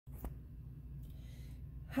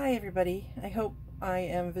Hi everybody, I hope I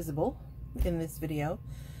am visible in this video.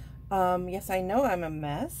 Yes, I know I'm a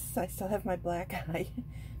mess. I still have my black eye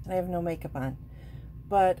and I have no makeup on.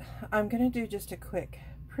 But I'm going to do just a quick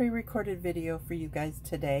pre-recorded video for you guys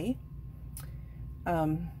today.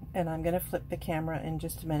 And I'm going to flip the camera in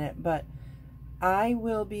just a minute, but I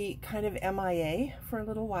will be kind of MIA for a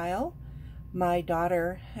little while. My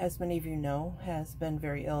daughter, as many of you know, has been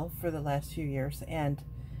very ill for the last few years, and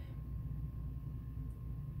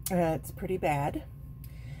it's pretty bad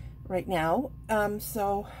right now.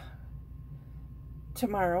 So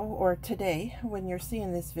tomorrow or today, when you're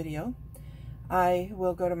seeing this video, I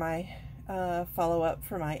will go to my follow-up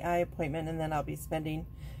for my eye appointment, and then I'll be spending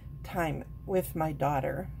time with my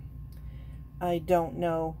daughter. I don't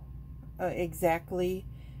know exactly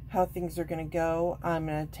how things are going to go. I'm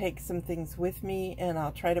going to take some things with me, and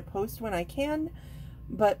I'll try to post when I can,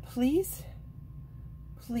 but please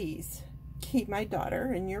keep my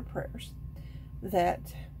daughter in your prayers, that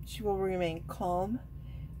she will remain calm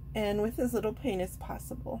and with as little pain as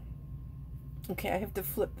possible. Okay, I have to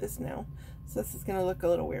flip this now, so this is going to look a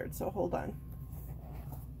little weird, so hold on.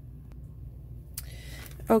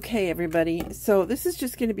 Okay, everybody, so this is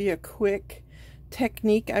just going to be a quick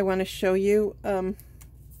technique I want to show you.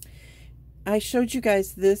 I showed you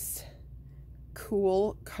guys this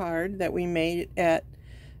cool card that we made at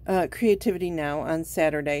Creativity Now on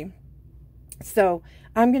Saturday. So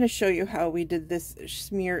I'm going to show you how we did this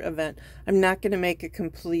smear event. I'm not going to make a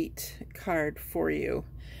complete card for you,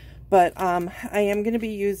 but I am going to be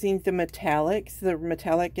using the metallics, the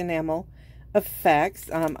metallic enamel effects.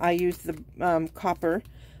 I used the copper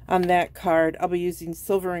on that card. I'll be using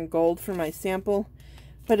silver and gold for my sample,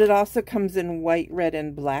 but it also comes in white, red,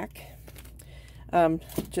 and black,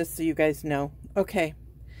 just so you guys know. Okay,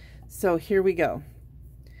 so here we go.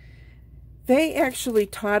 They actually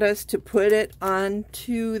taught us to put it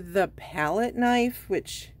onto the palette knife,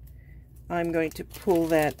 which I'm going to pull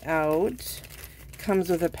that out. Comes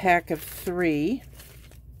with a pack of 3.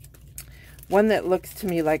 One that looks to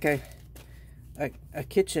me like a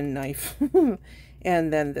kitchen knife.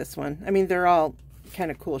 And then this one. I mean, they're all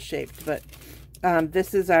kind of cool shaped, but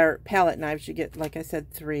this is our palette knives. You get, like I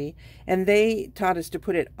said, 3. And they taught us to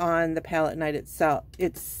put it on the palette knife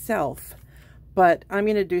itself. But I'm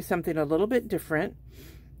going to do something a little bit different.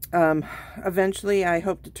 Eventually, I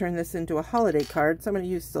hope to turn this into a holiday card, so I'm going to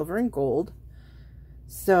use silver and gold.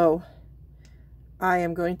 So I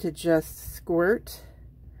am going to just squirt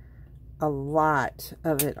a lot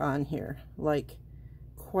of it on here, like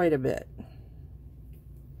quite a bit.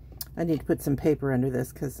 I need to put some paper under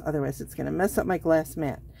this because otherwise it's going to mess up my glass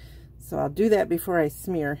mat. So I'll do that before I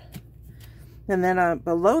smear. And then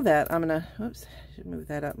below that, I'm going to, oops, I should move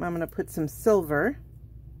that up. I'm going to put some silver.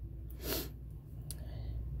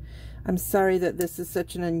 I'm sorry that this is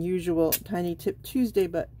such an unusual Tiny Tip Tuesday,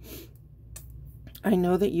 but I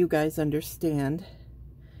know that you guys understand.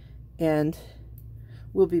 And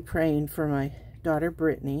we'll be praying for my daughter,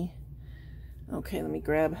 Brittany. Okay, let me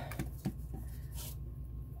grab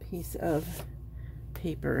a piece of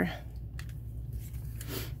paper.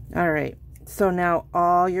 All right. So now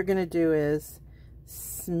all you're going to do is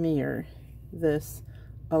smear this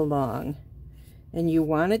along. And you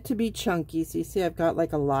want it to be chunky. So you see I've got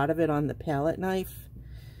like a lot of it on the palette knife.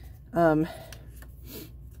 And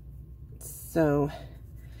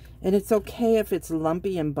it's okay if it's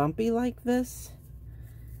lumpy and bumpy like this.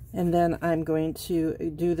 And then I'm going to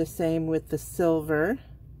do the same with the silver.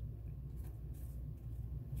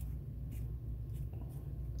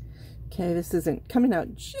 Okay, this isn't coming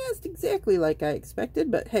out just exactly like I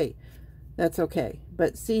expected, but hey, that's okay.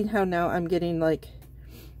 But see how now I'm getting like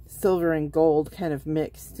silver and gold kind of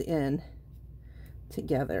mixed in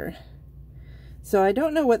together. So I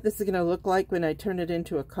don't know what this is going to look like when I turn it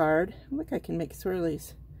into a card. Look, I can make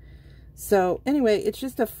swirlies. So anyway, it's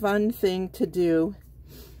just a fun thing to do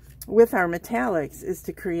with our metallics, is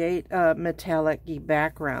to create a metallic-y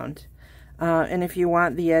background. And if you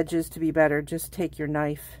want the edges to be better, just take your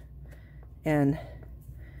knife and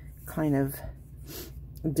kind of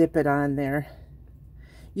dip it on there.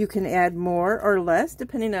 You can add more or less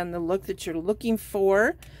depending on the look that you're looking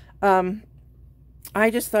for. I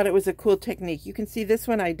just thought it was a cool technique. You can see this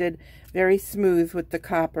one I did very smooth with the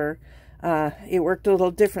copper. It worked a little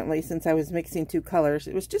differently since I was mixing 2 colors.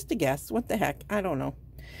 It was just a guess. What the heck? I don't know.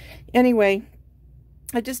 Anyway,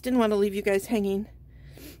 I just didn't want to leave you guys hanging.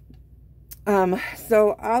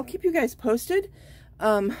 So I'll keep you guys posted.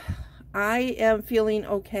 I am feeling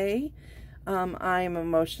okay. I am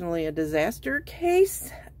emotionally a disaster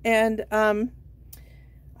case, and I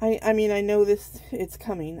mean, I know it's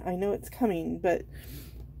coming. I know it's coming, but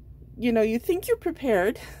you know, you think you're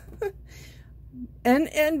prepared.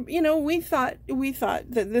 And you know, we thought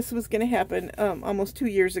that this was going to happen almost 2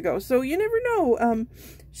 years ago. So you never know.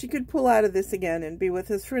 She could pull out of this again and be with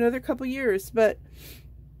us for another couple years, but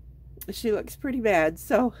she looks pretty bad.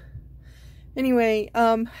 So anyway,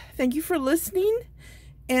 thank you for listening,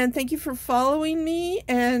 and thank you for following me.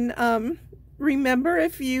 And remember,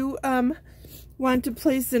 if you want to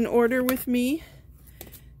place an order with me,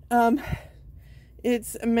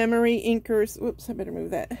 it's Memory Inkers. Whoops, I better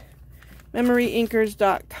move that.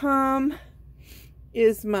 MemoryInkers.com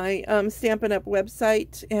is my Stampin' Up!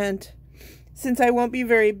 Website, and since I won't be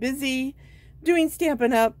very busy doing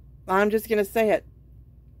Stampin' Up!, I'm just going to say it.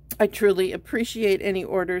 I truly appreciate any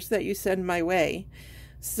orders that you send my way.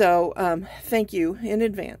 So, thank you in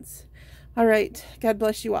advance. All right, God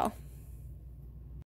bless you all.